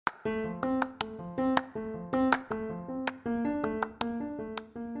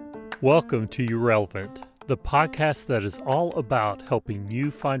Welcome to You Relevant, the podcast that is all about helping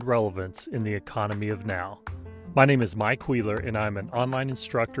you find relevance in the economy of now. My name is Mike Wheeler, and I'm an online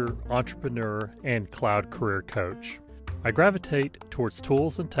instructor, entrepreneur, and cloud career coach. I gravitate towards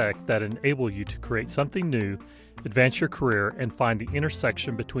tools and tech that enable you to create something new, advance your career, and find the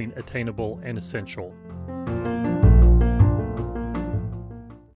intersection between attainable and essential.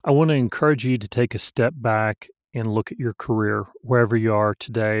 I want to encourage you to take a step back and look at your career wherever you are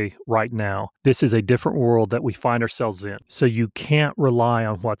today, right now. This is a different world that we find ourselves in. So you can't rely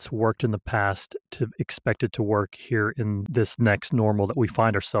on what's worked in the past to expect it to work here in this next normal that we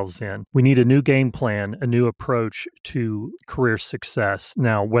find ourselves in. We need a new game plan, a new approach to career success.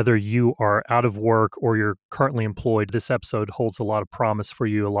 Now, whether you are out of work or you're currently employed, this episode holds a lot of promise for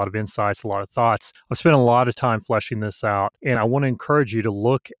you, a lot of insights, a lot of thoughts. I've spent a lot of time fleshing this out, and I want to encourage you to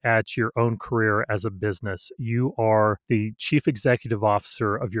look at your own career as a business. You are the chief executive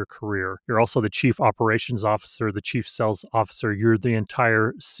officer of your career. You're also the chief operations officer, the chief sales officer. You're the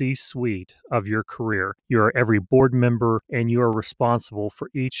entire C-suite of your career. You're every board member, and you are responsible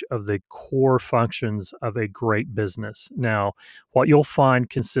for each of the core functions of a great business. Now, what you'll find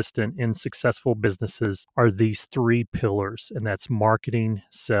consistent in successful businesses are these three pillars, and that's marketing,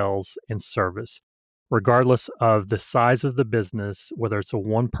 sales, and service. Regardless of the size of the business, whether it's a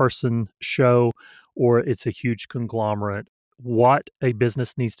one-person show or it's a huge conglomerate, what a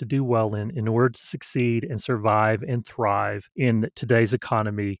business needs to do well in order to succeed and survive and thrive in today's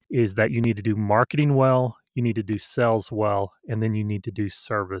economy is that you need to do marketing well, you need to do sales well, and then you need to do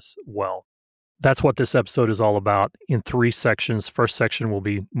service well. That's what this episode is all about in three sections. First section will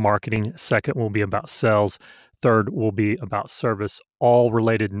be marketing. Second will be about sales. Third will be about service, all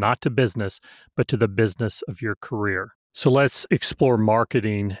related not to business, but to the business of your career. So let's explore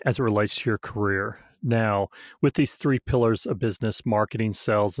marketing as it relates to your career. Now, with these three pillars of business, marketing,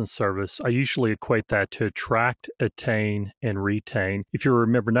 sales, and service, I usually equate that to attract, attain, and retain. If you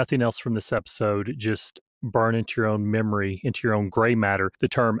remember nothing else from this episode, just burn into your own memory, into your own gray matter, the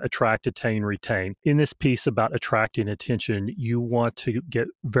term attract, attain, retain. In this piece about attracting attention, you want to get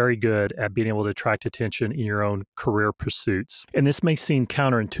very good at being able to attract attention in your own career pursuits. And this may seem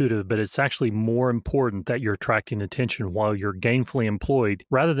counterintuitive, but it's actually more important that you're attracting attention while you're gainfully employed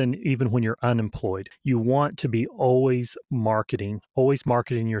rather than even when you're unemployed. You want to be always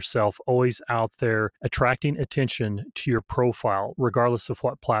marketing yourself, always out there, attracting attention to your profile, regardless of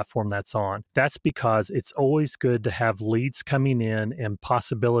what platform that's on. That's because it's always good to have leads coming in and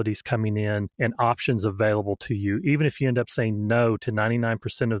possibilities coming in and options available to you. Even if you end up saying no to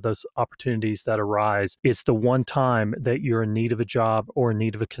 99% of those opportunities that arise, it's the one time that you're in need of a job or in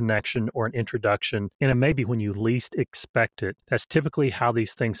need of a connection or an introduction. And it may be when you least expect it. That's typically how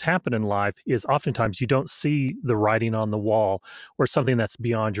these things happen in life, is oftentimes you don't see the writing on the wall or something that's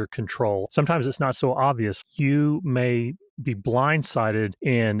beyond your control. Sometimes it's not so obvious. You may be blindsided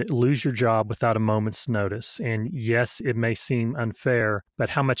and lose your job without a moment's notice. And yes, it may seem unfair, but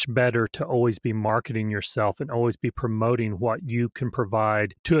how much better to always be marketing yourself and always be promoting what you can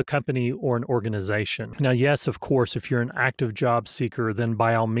provide to a company or an organization. Now, yes, of course, if you're an active job seeker, then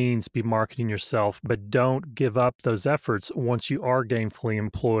by all means be marketing yourself, but don't give up those efforts once you are gainfully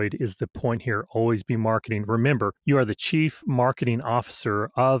employed is the point here. Always be marketing. Remember, you are the chief marketing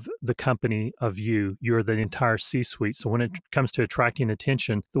officer of the company of you. You're the entire C-suite. So when it comes to attracting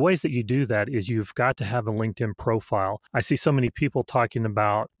attention, the ways that you do that is you've got to have a LinkedIn profile. I see so many people talking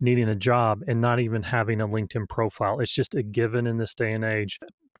about needing a job and not even having a LinkedIn profile. It's just a given in this day and age.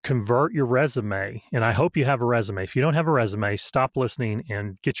 Convert your resume, and I hope you have a resume. If you don't have a resume, stop listening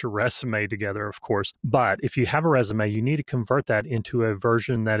and get your resume together, of course. But if you have a resume, you need to convert that into a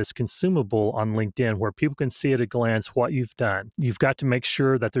version that is consumable on LinkedIn where people can see at a glance what you've done. You've got to make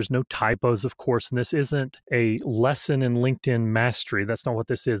sure that there's no typos, of course, and this isn't a lesson in LinkedIn mastery. That's not what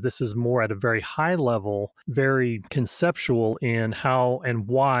this is. This is more at a very high level, very conceptual in how and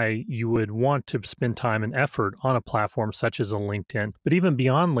why you would want to spend time and effort on a platform such as a LinkedIn. But even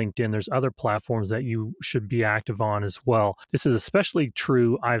beyond LinkedIn, there's other platforms that you should be active on as well. This is especially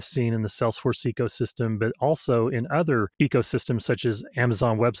true, I've seen, in the Salesforce ecosystem, but also in other ecosystems such as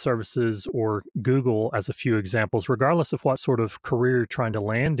Amazon Web Services or Google as a few examples. Regardless of what sort of career you're trying to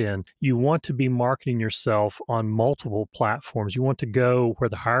land in, you want to be marketing yourself on multiple platforms. You want to go where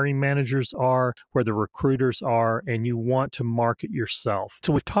the hiring managers are, where the recruiters are, and you want to market yourself.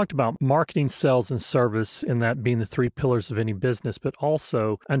 So we've talked about marketing, sales, and service, and that being the three pillars of any business, but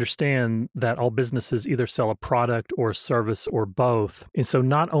also understand that all businesses either sell a product or a service or both. And so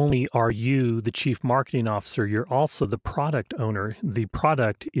not only are you the chief marketing officer, you're also the product owner. The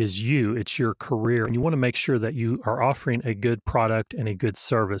product is you, it's your career. And you want to make sure that you are offering a good product and a good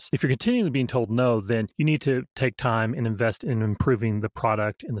service. If you're continually being told no, then you need to take time and invest in improving the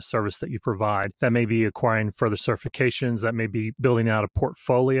product and the service that you provide. That may be acquiring further certifications, that may be building out a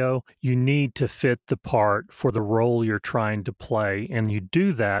portfolio. You need to fit the part for the role you're trying to play. And you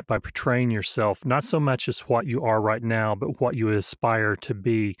do that by portraying yourself, not so much as what you are right now, but what you aspire to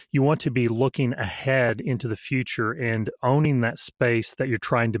be. You want to be looking ahead into the future and owning that space that you're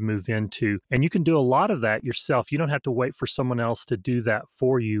trying to move into. And you can do a lot of that yourself. You don't have to wait for someone else to do that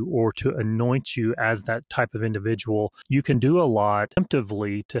for you or to anoint you as that type of individual. You can do a lot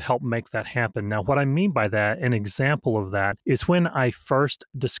preemptively to help make that happen. Now, what I mean by that, an example of that, is when I first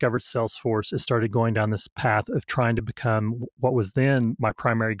discovered Salesforce and started going down this path of trying to become what was then my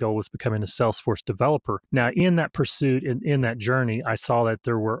primary goal was becoming a Salesforce developer. Now, in that pursuit and in that journey, I saw that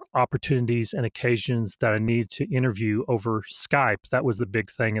there were opportunities and occasions that I needed to interview over Skype. That was the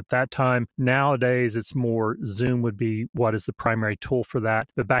big thing at that time. Nowadays, it's more Zoom would be what is the primary tool for that.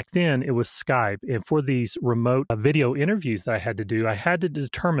 But back then, it was Skype. And for these remote video interviews that I had to do, I had to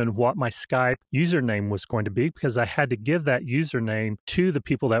determine what my Skype username was going to be because I had to give that username to the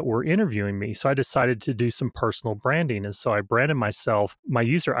people that were interviewing me. So I decided to do some personal branding. And so I branded myself, my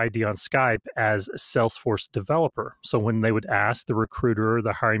user ID on Skype as Salesforce developer. So when they would ask the recruiter or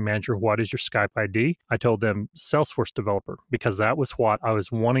the hiring manager, what is your Skype ID? I told them Salesforce developer because that was what I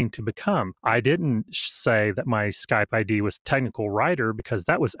was wanting to become. I didn't say that my Skype ID was technical writer because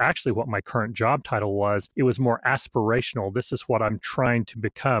that was actually what my current job title was. It was more aspirational. This is what I'm trying to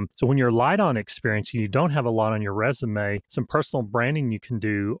become. So when you're light on experience and you don't have a lot on your resume, some personal branding you can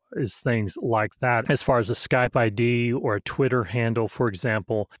do is things like that as far as a Skype ID or a Twitter handle, for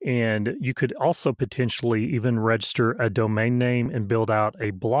example. And you could also potentially even register a domain name and build out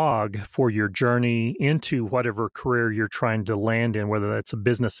a blog for your journey into whatever career you're trying to land in, whether that's a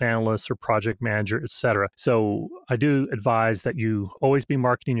business analyst or project manager, etc. So I do advise that you always be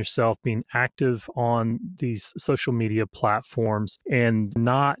marketing yourself, being active on these social media platforms and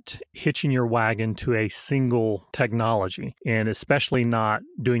not hitching your wagon to a single technology, and especially not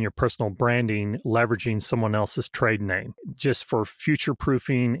doing your personal branding, leveraging someone else's trade name, just for future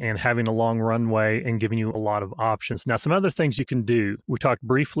proofing and having a long runway and giving you a lot of options. Now, some other things you can do. We talked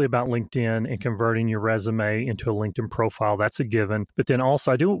briefly about LinkedIn and converting your resume into a LinkedIn profile. That's a given. But then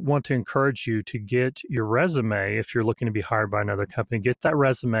also, I do want to encourage you to get your resume, if you're looking to be hired by another company, get that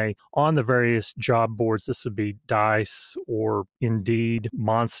resume on the various job boards. This would be Dice or Indeed,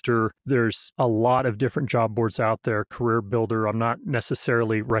 Monster. There's a lot of different job boards out there, Career Builder. I'm not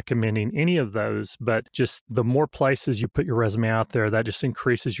necessarily recommending any of those, but just the more places you put your resume out there, that just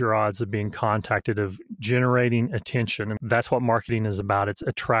increases your odds of being contacted, of generating attention. And that's what marketing is about. It's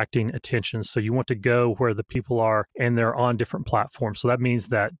attracting attention. So you want to go where the people are, and they're on different platforms. So that means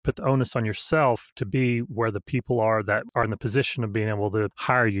that put the onus on yourself to be where the people are that are in the position of being able to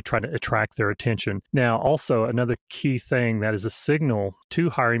hire you, trying to attract their attention. Now, also another key thing that is a signal to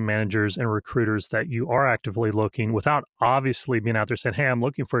hiring managers and recruiters that you are actively looking without obviously being out there saying, hey, I'm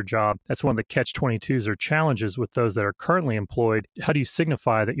looking for a job. That's one of the catch-22s or challenges with those that are currently employed. How do you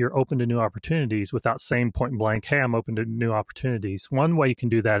signify that you're open to new opportunities without saying point blank, hey, I'm open to new opportunities? One way you can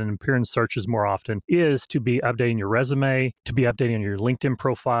do that and appear in searches more often is to be updating your resume, to be updating your LinkedIn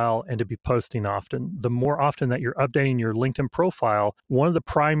profile, and to be posting often. The more often that you're updating your LinkedIn profile, one of the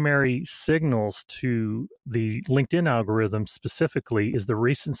primary signals to the LinkedIn algorithm specifically is the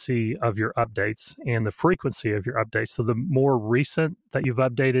recency of your updates and the frequency of your updates. So the more recent that you've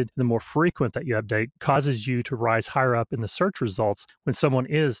updated, the more frequent that you update causes you to rise higher up in the search results when someone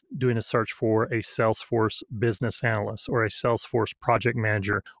is doing a search for a Salesforce business analyst or a Salesforce project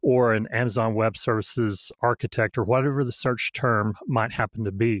manager or an Amazon Web Services architect or whatever the search term might happen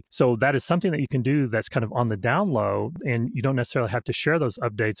to be. So that is something that you can do that's kind of on the down low, and you don't necessarily have to share those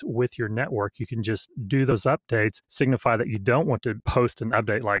updates with your network. You can just do those updates, signify that you don't want to post an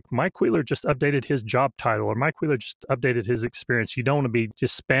update like Mike Wheeler just updated his job title or Mike Wheeler just updated his experience. You don't want to be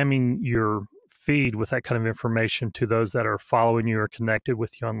just spamming your feed with that kind of information to those that are following you or connected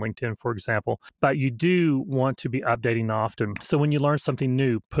with you on LinkedIn, for example. But you do want to be updating often. So when you learn something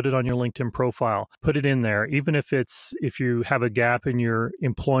new, put it on your LinkedIn profile, put it in there. Even if you have a gap in your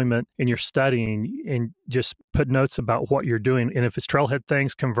employment and you're studying, and just put notes about what you're doing. And if it's trailhead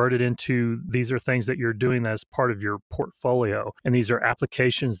things, convert it into these are things that you're doing as part of your portfolio. And these are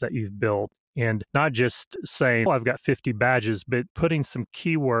applications that you've built. And not just saying, oh, I've got 50 badges, but putting some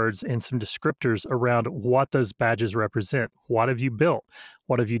keywords and some descriptors around what those badges represent. What have you built?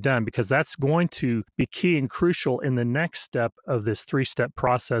 What have you done? Because that's going to be key and crucial in the next step of this 3-step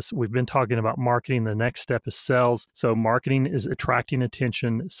process. We've been talking about marketing. The next step is sales. So marketing is attracting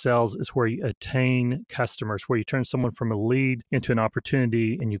attention. Sales is where you attain customers, where you turn someone from a lead into an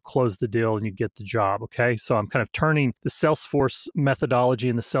opportunity and you close the deal and you get the job. Okay. So I'm kind of turning the Salesforce methodology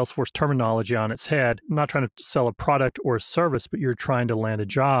and the Salesforce terminology on its head. I'm not trying to sell a product or a service, but you're trying to land a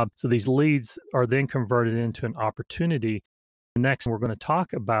job. So these leads are then converted into an opportunity. Next, we're going to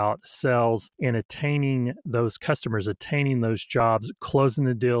talk about sales and attaining those customers, attaining those jobs, closing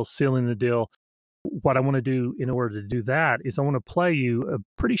the deal, sealing the deal. What I want to do in order to do that is I want to play you a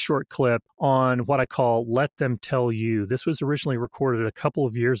pretty short clip on what I call Let Them Tell You. This was originally recorded a couple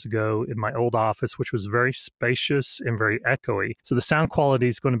of years ago in my old office, which was very spacious and very echoey. So the sound quality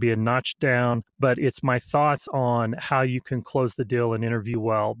is going to be a notch down, but it's my thoughts on how you can close the deal and interview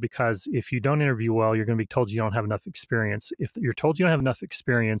well, because if you don't interview well, you're going to be told you don't have enough experience. If you're told you don't have enough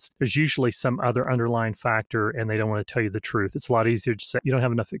experience, there's usually some other underlying factor and they don't want to tell you the truth. It's a lot easier to say you don't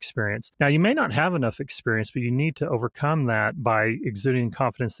have enough experience. Now, you may not have enough experience, but you need to overcome that by exuding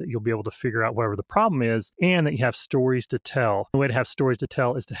confidence that you'll be able to figure out whatever the problem is and that you have stories to tell. The way to have stories to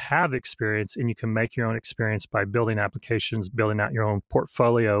tell is to have experience, and you can make your own experience by building applications, building out your own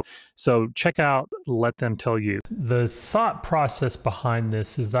portfolio. So check out Let Them Tell You. The thought process behind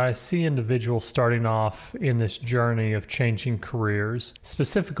this is that I see individuals starting off in this journey of changing careers,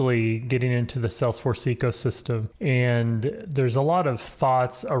 specifically getting into the Salesforce ecosystem. And there's a lot of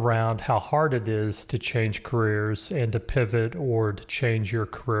thoughts around how hard it is to change careers and to pivot or to change your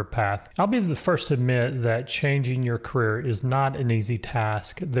career path. I'll be the first to admit that changing your career is not an easy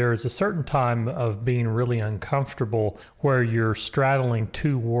task. There is a certain time of being really uncomfortable where you're straddling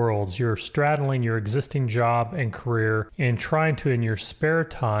two worlds. You're straddling your existing job and career and trying to, in your spare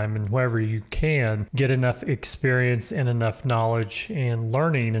time and wherever you can, get enough experience and enough knowledge and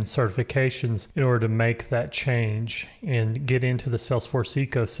learning and certifications in order to make that change and get into the Salesforce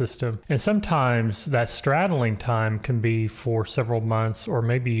ecosystem. And sometimes that straddling time can be for several months or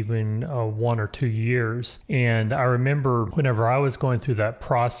maybe even 1 or 2 years. And I remember whenever I was going through that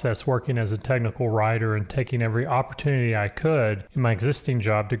process, working as a technical writer and taking every opportunity I could in my existing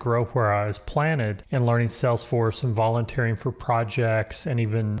job to grow where I was planted, and learning Salesforce and volunteering for projects and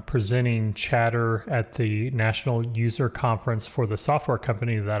even presenting chatter at the National User Conference for the software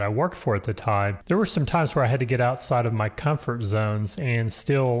company that I worked for at the time. There were some times where I had to get outside of my comfort zones and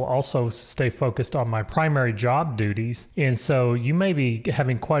still also stay focused on my primary job duties. And so you may be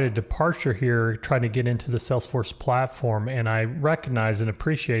having quite a departure here trying to get into the Salesforce platform, and I recognize and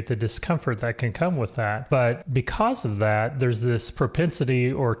appreciate the discomfort that can come with that. But because of that, there's this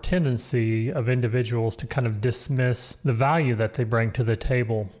propensity or tendency of individuals to kind of dismiss the value that they bring to the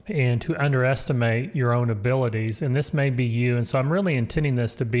table and to underestimate your own abilities. And this may be you. And so I'm really intending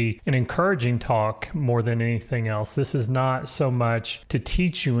this to be an encouraging talk more than anything else. This is not so much to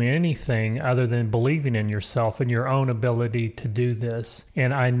teach you anything other than believing in yourself and your own ability to do this.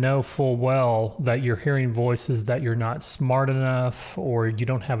 And I know full well that you're hearing voices that you're not smart enough, or you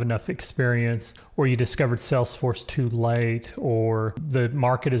don't have enough experience, or you discovered Salesforce too late, or the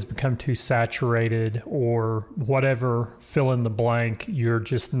market has become too saturated, or whatever, fill in the blank, you're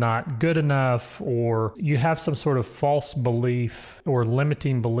just not good enough, or you have some sort of false belief or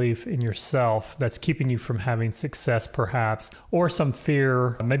limiting belief in yourself that's keeping you from having success perhaps, or some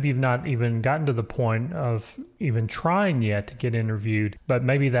fear. Maybe you've not even gotten to the point of even trying yet to get interviewed, but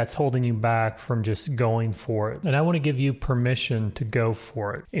maybe that's holding you back from just going for it. And I want to give you permission to go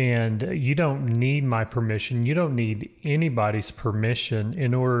for it. And you don't need my permission. You don't need anybody's permission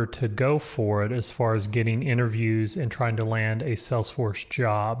in order to go for it as far as getting interviews and trying to land a Salesforce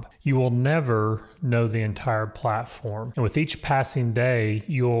job. You will never know the entire platform. And with each passing day,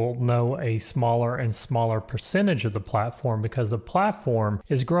 you'll know a smaller and smaller percentage of the platform, because the platform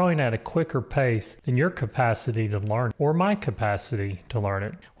is growing at a quicker pace than your capacity to learn or my capacity to learn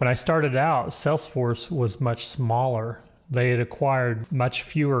it. When I started out, Salesforce was much smaller. They had acquired much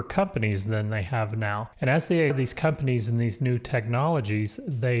fewer companies than they have now. And as they have these companies and these new technologies,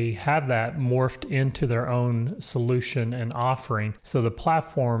 they have that morphed into their own solution and offering. So the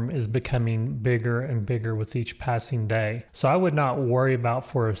platform is becoming bigger and bigger with each passing day. So I would not worry about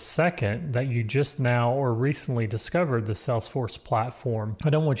for a second that you just now or recently discovered the Salesforce platform. I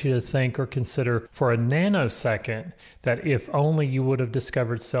don't want you to think or consider for a nanosecond that if only you would have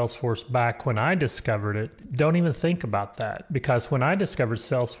discovered Salesforce back when I discovered it. Don't even think about that. that, because when I discovered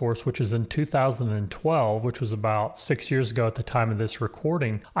Salesforce, which was in 2012, which was about 6 years ago at the time of this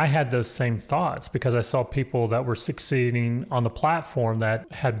recording, I had those same thoughts because I saw people that were succeeding on the platform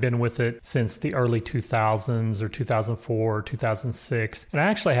that had been with it since the early 2000s or 2004 or 2006. And I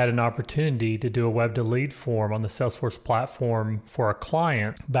actually had an opportunity to do a web to lead form on the Salesforce platform for a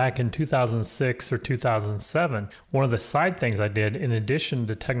client back in 2006 or 2007. One of the side things I did in addition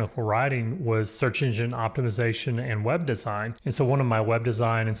to technical writing was search engine optimization and web design. And so one of my web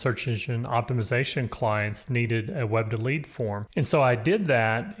design and search engine optimization clients needed a web to lead form. And so I did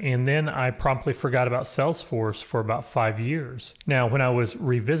that, and then I promptly forgot about Salesforce for about 5 years. Now, when I was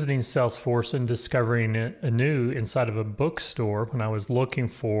revisiting Salesforce and discovering it anew inside of a bookstore, when I was looking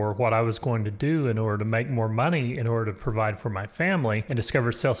for what I was going to do in order to make more money in order to provide for my family and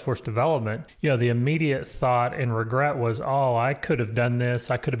discover Salesforce development, the immediate thought and regret was, oh, I could have done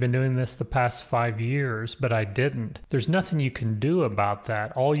this. I could have been doing this the past 5 years, but I didn't. There's nothing you can do about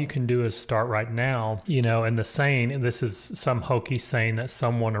that. All you can do is start right now, and the saying, and this is some hokey saying that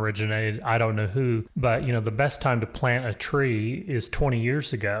someone originated, I don't know who, but the best time to plant a tree is 20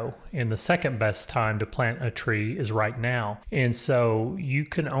 years ago. And the second best time to plant a tree is right now. And so you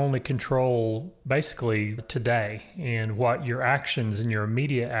can only control basically today and what your actions and your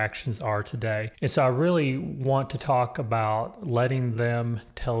immediate actions are today. And so I really want to talk about letting them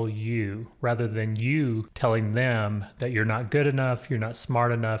tell you rather than you telling them that you're not good enough, you're not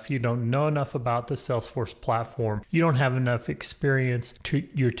smart enough, you don't know enough about the Salesforce platform, you don't have enough experience,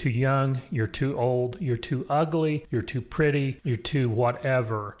 you're too young, you're too old, you're too ugly, you're too pretty, you're too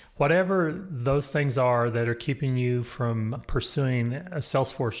whatever. Whatever those things are that are keeping you from pursuing a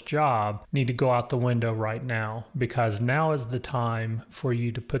Salesforce job need to go out the window right now, because now is the time for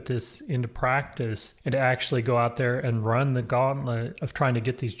you to put this into practice and to actually go out there and run the gauntlet of trying to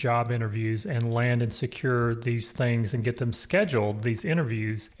get these job interviews and land and secure these things and get them scheduled, these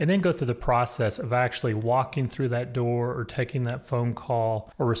interviews, and then go through the process of actually walking through that door or taking that phone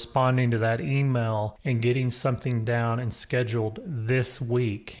call or responding to that email and getting something down and scheduled this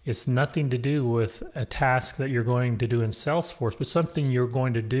week. It's nothing to do with a task that you're going to do in Salesforce, but something you're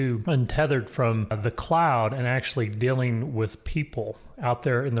going to do untethered from the cloud and actually dealing with people out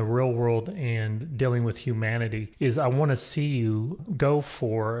there in the real world and dealing with humanity. Is I want to see you go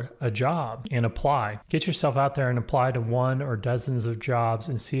for a job and apply. Get yourself out there and apply to one or dozens of jobs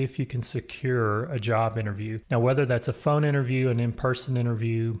and see if you can secure a job interview. Now, whether that's a phone interview, an in-person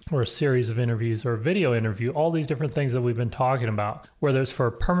interview, or a series of interviews or a video interview, all these different things that we've been talking about, whether it's for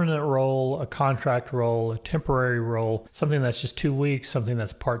a permanent role, a contract role, a temporary role, something that's just 2 weeks, something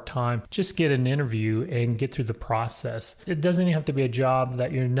that's part-time, just get an interview and get through the process. It doesn't even have to be a job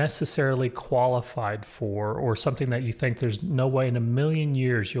that you're necessarily qualified for or something that you think there's no way in a million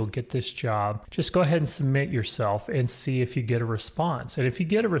years you'll get this job. Just go ahead and submit yourself and see if you get a response. And if you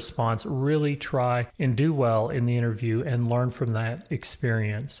get a response, really try and do well in the interview and learn from that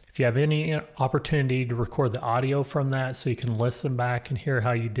experience. If you have any opportunity to record the audio from that so you can listen back and hear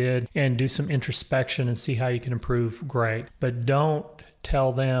how you did and do some introspection and see how you can improve, great. But don't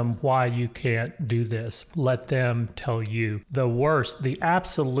tell them why you can't do this. Let them tell you. The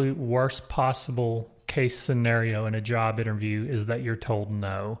absolute worst possible case scenario in a job interview is that you're told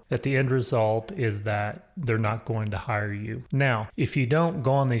no, that the end result is that they're not going to hire you. Now, if you don't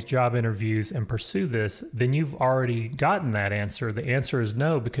go on these job interviews and pursue this, then you've already gotten that answer. The answer is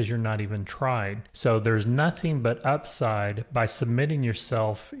no because you're not even tried. So there's nothing but upside by submitting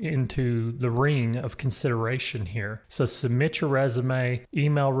yourself into the ring of consideration here. So submit your resume,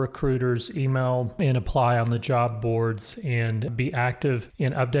 email recruiters, email and apply on the job boards, and be active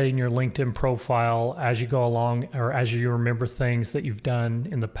in updating your LinkedIn profile as you go along or as you remember things that you've done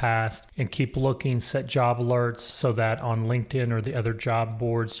in the past, and keep looking, set job alerts so that on LinkedIn or the other job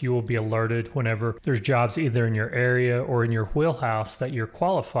boards, you will be alerted whenever there's jobs either in your area or in your wheelhouse that you're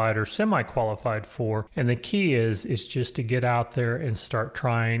qualified or semi-qualified for. And the key is just to get out there and start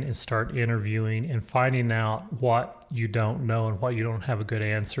trying and start interviewing and finding out what you don't know and what you don't have a good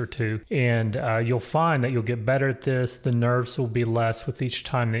answer to. And you'll find that you'll get better at this. The nerves will be less with each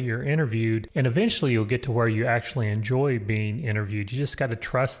time that you're interviewed. And eventually you'll get to where you actually enjoy being interviewed. You just got to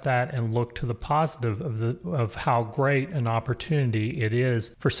trust that and look to the positive of how great an opportunity it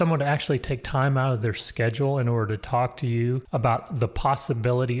is for someone to actually take time out of their schedule in order to talk to you about the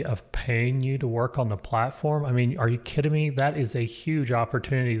possibility of paying you to work on the platform. I mean, are you kidding me? That is a huge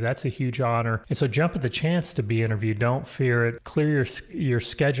opportunity. That's a huge honor. And so jump at the chance to be interviewed. don't fear it. Clear your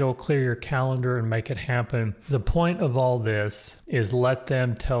schedule, clear your calendar, and make it happen. The point of all this is let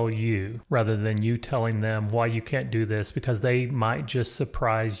them tell you rather than you telling them why you can't do this, because they might just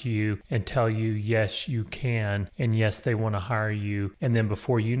surprise you and tell you, yes, you can, and yes, they want to hire you. And then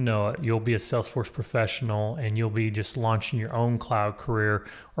before you know it, you'll be a Salesforce professional and you'll be just launching your own cloud career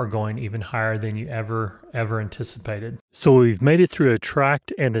or going even higher than you ever anticipated. So we've made it through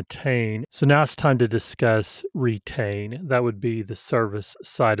attract and attain. So now it's time to discuss retain. That would be the service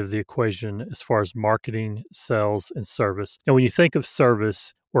side of the equation as far as marketing, sales, and service. Now, when you think of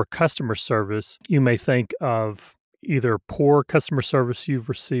service or customer service, you may think of either poor customer service you've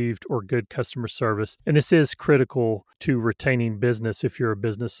received or good customer service. And this is critical to retaining business if you're a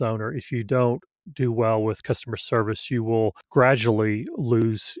business owner. If you don't do well with customer service, you will gradually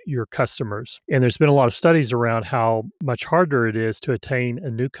lose your customers. And there's been a lot of studies around how much harder it is to attain a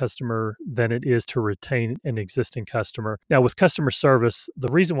new customer than it is to retain an existing customer. Now, with customer service,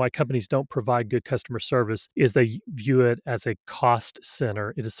 the reason why companies don't provide good customer service is they view it as a cost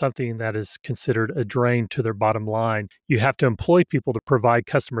center. It is something that is considered a drain to their bottom line. You have to employ people to provide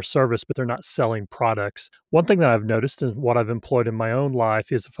customer service, but they're not selling products. One thing that I've noticed and what I've employed in my own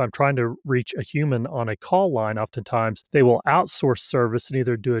life is if I'm trying to reach a human on a call line, oftentimes they will outsource service and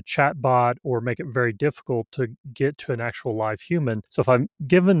either do a chat bot or make it very difficult to get to an actual live human. So if I'm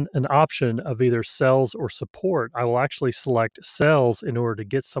given an option of either sales or support, I will actually select sales in order to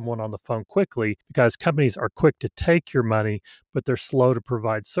get someone on the phone quickly, because companies are quick to take your money, but they're slow to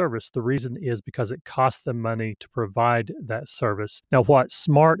provide service. The reason is because it costs them money to provide that service. Now, what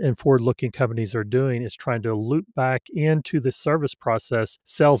smart and forward-looking companies are doing is trying to loop back into the service process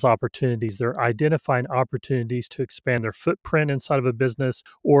sales opportunities. They're identifying opportunities to expand their footprint inside of a business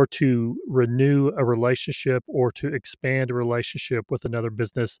or to renew a relationship or to expand a relationship with another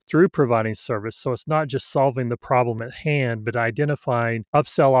business through providing service. So it's not just solving the problem at hand, but identifying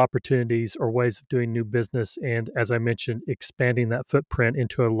upsell opportunities or ways of doing new business. And as I mentioned, expanding that footprint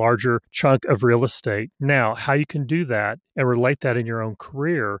into a larger chunk of real estate. Now, how you can do that and relate that in your own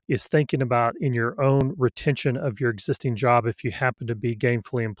career is thinking about in your own retention of your existing job, if you happen to be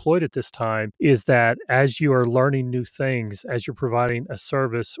gainfully employed at this time, is that as you are learning new things, as you're providing a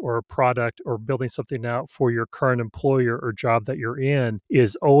service or a product or building something out for your current employer or job that you're in,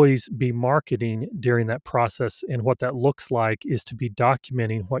 is always be marketing during that process. And what that looks like is to be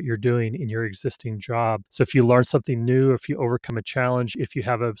documenting what you're doing in your existing job. So if you learn something new, if you overcome a challenge, if you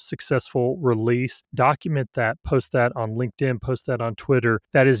have a successful release, document that, post that on LinkedIn, post that on Twitter.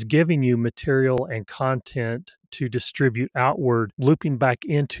 That is giving you material and content to distribute outward, looping back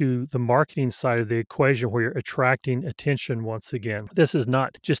into the marketing side of the equation where you're attracting attention once again. This is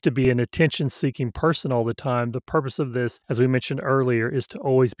not just to be an attention-seeking person all the time. The purpose of this, as we mentioned earlier, is to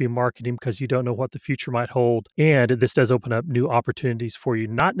always be marketing because you don't know what the future might hold. And this does open up new opportunities for you,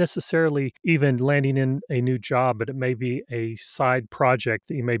 not necessarily even landing in a new job, but it may be a side project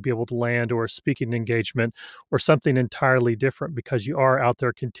that you may be able to land or a speaking engagement or something entirely different because you are out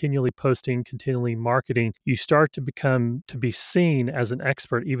there continually posting, continually marketing. You start to be seen as an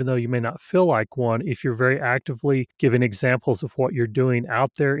expert, even though you may not feel like one, if you're very actively giving examples of what you're doing out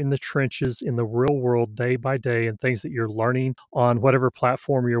there in the trenches, in the real world, day by day, and things that you're learning on whatever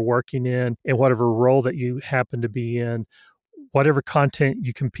platform you're working in and whatever role that you happen to be in. Whatever content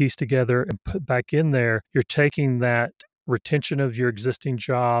you can piece together and put back in there, you're taking that retention of your existing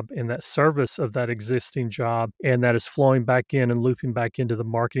job and that service of that existing job, and that is flowing back in and looping back into the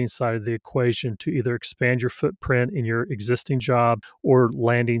marketing side of the equation to either expand your footprint in your existing job or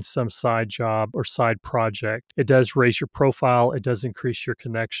landing some side job or side project. It does raise your profile, it does increase your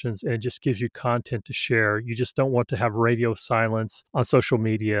connections, and it just gives you content to share. You just don't want to have radio silence on social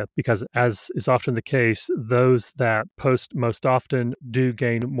media because, as is often the case, those that post most often do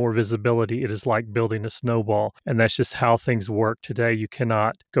gain more visibility. It is like building a snowball, and that's just how things work today. You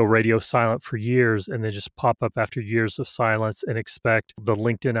cannot go radio silent for years and then just pop up after years of silence and expect the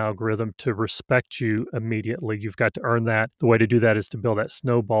LinkedIn algorithm to respect you immediately. You've got to earn that. The way to do that is to build that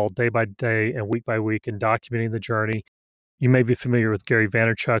snowball day by day and week by week and documenting the journey. You may be familiar with Gary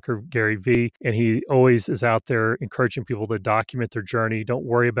Vaynerchuk or Gary V, and he always is out there encouraging people to document their journey. Don't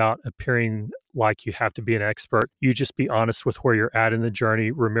worry about appearing like you have to be an expert. You just be honest with where you're at in the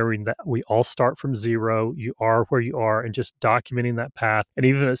journey, remembering that we all start from zero. You are where you are, and just documenting that path. And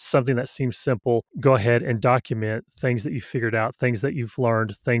even if it's something that seems simple, go ahead and document things that you figured out, things that you've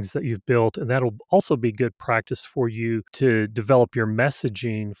learned, things that you've built. And that'll also be good practice for you to develop your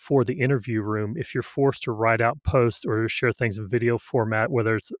messaging for the interview room. If you're forced to write out posts or to share things in video format,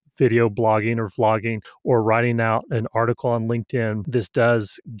 whether it's video blogging or vlogging or writing out an article on LinkedIn, this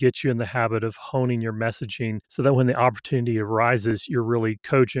does get you in the habit of honing your messaging so that when the opportunity arises, you're really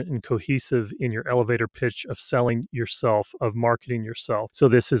cogent and cohesive in your elevator pitch of selling yourself, of marketing yourself. So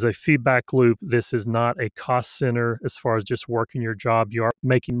this is a feedback loop. This is not a cost center as far as just working your job. You are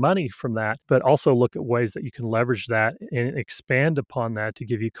making money from that, but also look at ways that you can leverage that and expand upon that to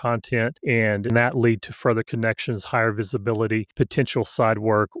give you content and that lead to further connections, higher visibility, potential side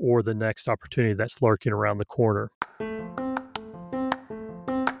work, or the next opportunity that's lurking around the corner.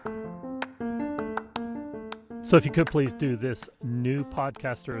 So if you could please do this new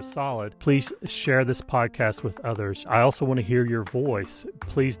podcaster a solid, please share this podcast with others. I also want to hear your voice.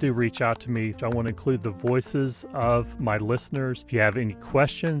 Please do reach out to me. I want to include the voices of my listeners. If you have any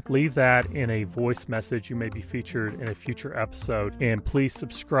questions, leave that in a voice message. You may be featured in a future episode. And please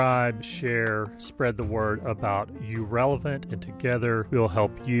subscribe, share, spread the word about You Relevant, and together we'll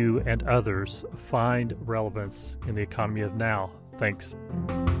help you and others find relevance in the economy of now. Thanks.